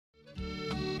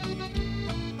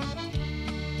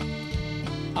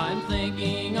I'm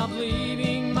thinking of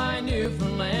leaving my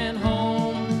Newfoundland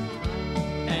home,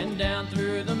 and down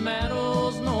through the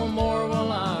meadows no more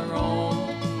will I roam.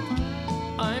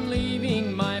 I'm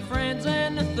leaving my friends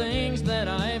and the things that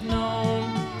I've known.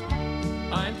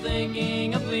 I'm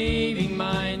thinking of leaving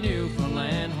my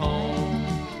Newfoundland home.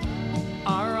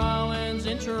 Our island's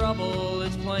in trouble,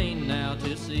 it's plain now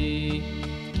to see.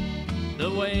 The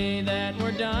way that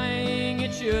we're dying,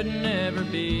 it should never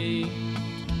be.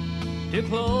 To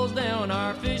close down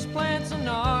our fish plants and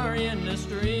our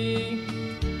industry,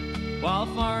 while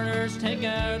foreigners take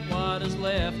out what is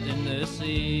left in the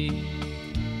sea.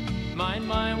 My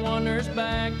mind wanders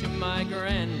back to my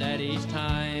granddaddy's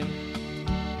time,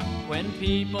 when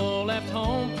people left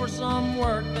home for some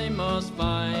work they must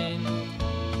find.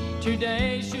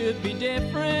 Today should be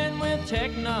different with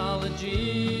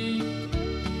technology,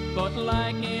 but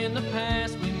like in the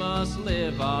past we must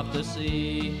live off the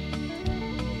sea.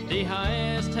 The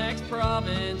highest tax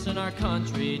province in our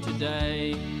country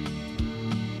today,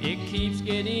 it keeps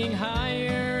getting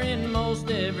higher in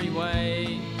most every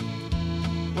way.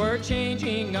 We're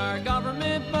changing our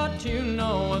government but to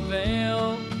no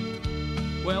avail.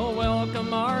 Well,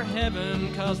 welcome our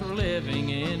heaven, 'cause we're living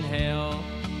in hell.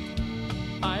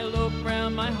 I look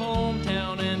round my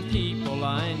hometown and people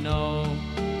I know,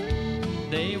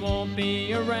 they won't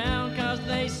be around 'cause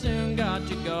they soon got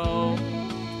to go.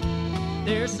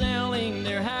 They're selling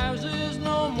their houses,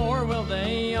 no more will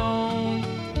they own.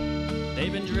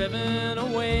 They've been driven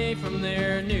away from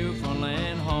their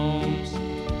Newfoundland homes.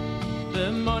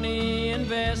 The money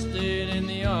invested in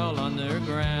the oil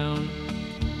underground,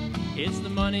 it's the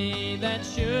money that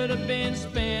should have been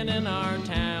spent in our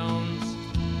towns.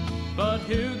 But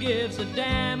who gives a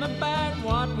damn about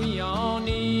what we all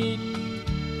need?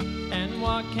 And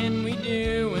what can we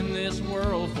do in this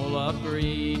world full of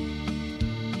greed?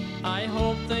 I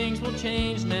hope things will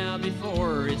change now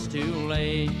before it's too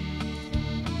late.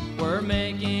 We're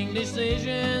making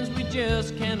decisions, we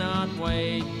just cannot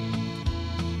wait.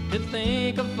 To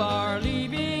think of our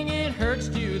leaving, it hurts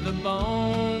to the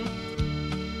bone.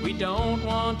 We don't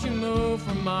want to move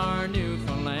from our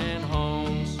Newfoundland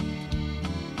homes.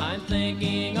 I'm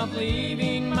thinking of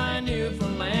leaving my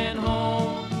Newfoundland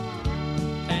home.